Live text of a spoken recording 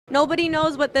Nobody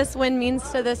knows what this win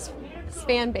means to this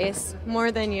fan base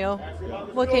more than you.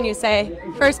 What can you say?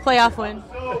 First playoff win.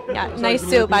 Yeah, nice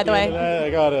suit, by the way. I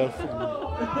got a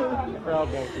crowd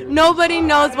back here. Nobody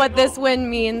knows what this win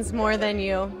means more than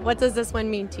you. What does this win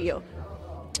mean to you?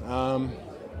 I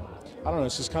don't know.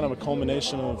 It's just kind of a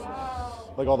culmination of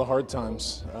like all the hard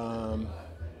times.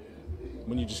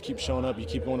 When you just keep showing up, you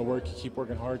keep going to work, you keep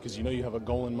working hard because you know you have a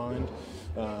goal in mind.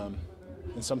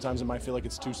 And sometimes it might feel like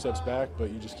it's 2 steps back, but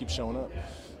you just keep showing up.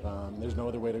 There's no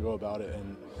other way to go about it.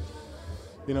 And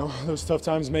you know, those tough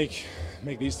times make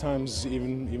these times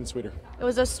even sweeter. It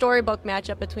was a storybook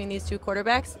matchup between these two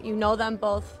quarterbacks. You know them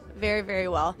both very, very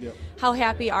well. Yep. How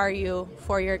happy are you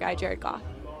for your guy, Jared Goff?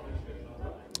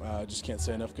 I just can't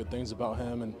say enough good things about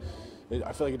him, and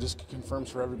I feel like it just confirms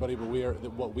for everybody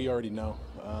what we already know.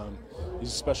 He's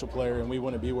a special player, and we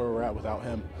wouldn't be where we're at without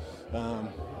him.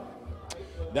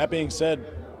 That being said,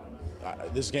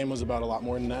 this game was about a lot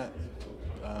more than that.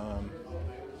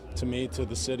 To me, to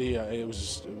the city, it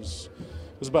was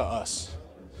about us.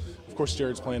 Of course,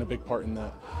 Jared's playing a big part in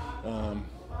that.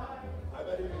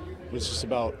 It's just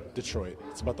about Detroit.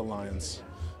 It's about the Lions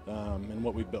and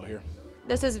what we've built here.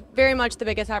 This is very much the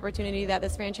biggest opportunity that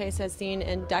this franchise has seen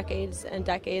in decades and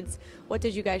decades. What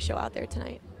did you guys show out there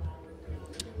tonight?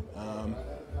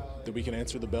 That we can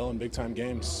answer the bell in big-time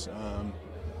games.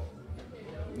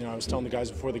 You know, I was telling the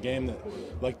guys before the game that,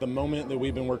 like, the moment that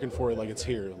we've been working for, like, it's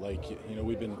here. Like, you know,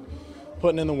 we've been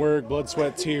putting in the work, blood,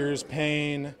 sweat, tears,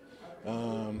 pain,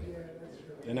 and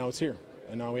now it's here.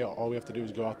 And now all we have to do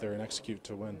is go out there and execute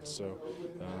to win. So,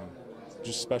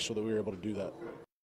 just special that we were able to do that.